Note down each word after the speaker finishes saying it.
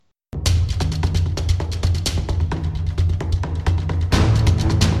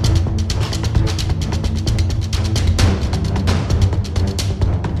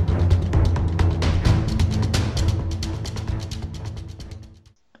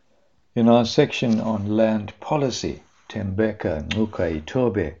In our section on land policy, Tembeka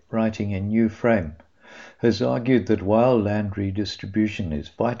Ngcukaitobe, writing in New Frame, has argued that while land redistribution is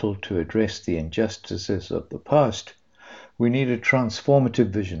vital to address the injustices of the past, we need a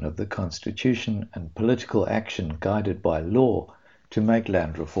transformative vision of the Constitution and political action guided by law to make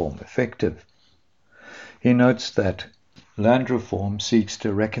land reform effective. He notes that land reform seeks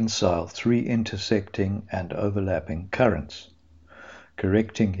to reconcile three intersecting and overlapping currents: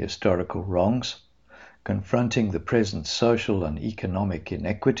 correcting historical wrongs, confronting the present social and economic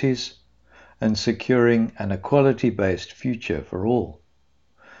inequities, and securing an equality-based future for all.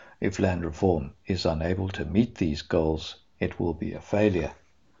 If land reform is unable to meet these goals, it will be a failure.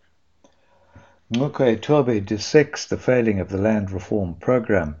 Ngcukaitobe dissects the failing of the land reform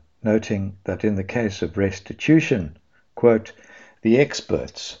program, noting that in the case of restitution, quote, the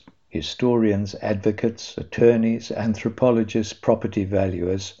experts, historians, advocates, attorneys, anthropologists, property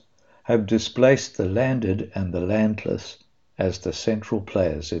valuers, have displaced the landed and the landless as the central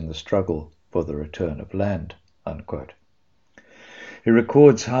players in the struggle for the return of land, unquote. He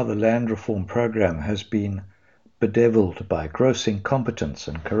records how the land reform program has been bedeviled by gross incompetence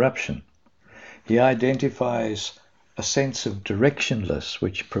and corruption. He identifies a sense of directionless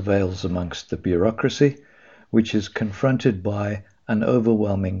which prevails amongst the bureaucracy, which is confronted by an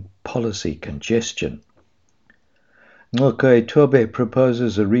overwhelming policy congestion. Ngcukaitobe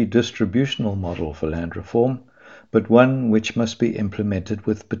proposes a redistributional model for land reform, but one which must be implemented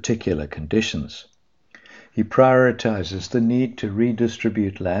with particular conditions. He prioritizes the need to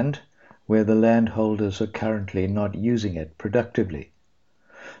redistribute land where the landholders are currently not using it productively.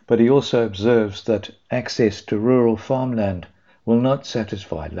 But he also observes that access to rural farmland will not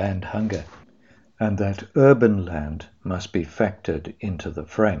satisfy land hunger, and that urban land must be factored into the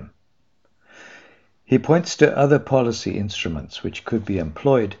frame. He points to other policy instruments which could be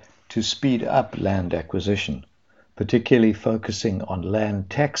employed to speed up land acquisition, particularly focusing on land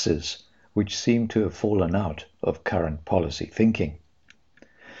taxes, which seem to have fallen out of current policy thinking.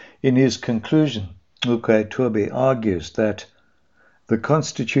 In his conclusion, Ngcukaitobe argues that the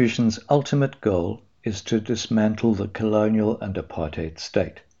Constitution's ultimate goal is to dismantle the colonial and apartheid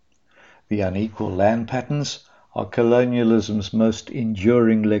state. The unequal land patterns are colonialism's most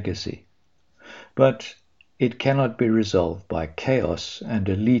enduring legacy, but it cannot be resolved by chaos and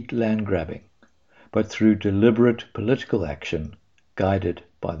elite land grabbing, but through deliberate political action guided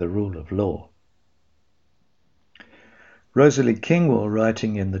by the rule of law. Rosalie Kingwell,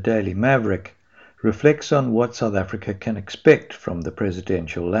 writing in the Daily Maverick, reflects on what South Africa can expect from the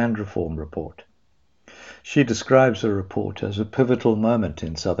Presidential Land Reform Report. She describes the report as a pivotal moment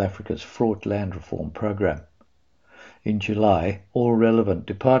in South Africa's fraught land reform program. In July, all relevant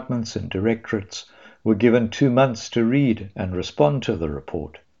departments and directorates were given 2 months to read and respond to the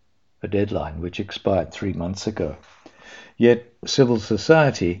report, a deadline which expired 3 months ago. Yet civil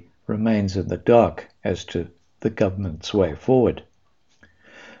society remains in the dark as to the government's way forward.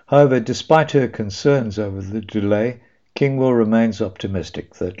 However, despite her concerns over the delay, Kingwell remains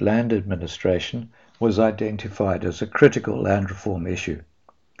optimistic that land administration was identified as a critical land reform issue.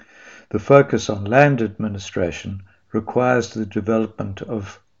 The focus on land administration requires the development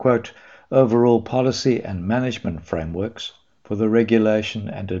of, quote, overall policy and management frameworks for the regulation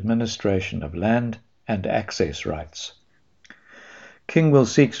and administration of land and access rights. Kingwell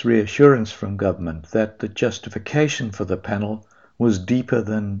seeks reassurance from government that the justification for the panel was deeper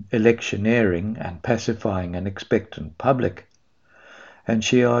than electioneering and pacifying an expectant public, and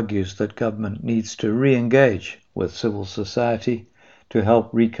she argues that government needs to re-engage with civil society to help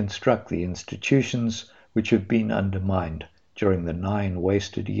reconstruct the institutions which have been undermined during the 9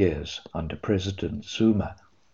 wasted years under President Zuma.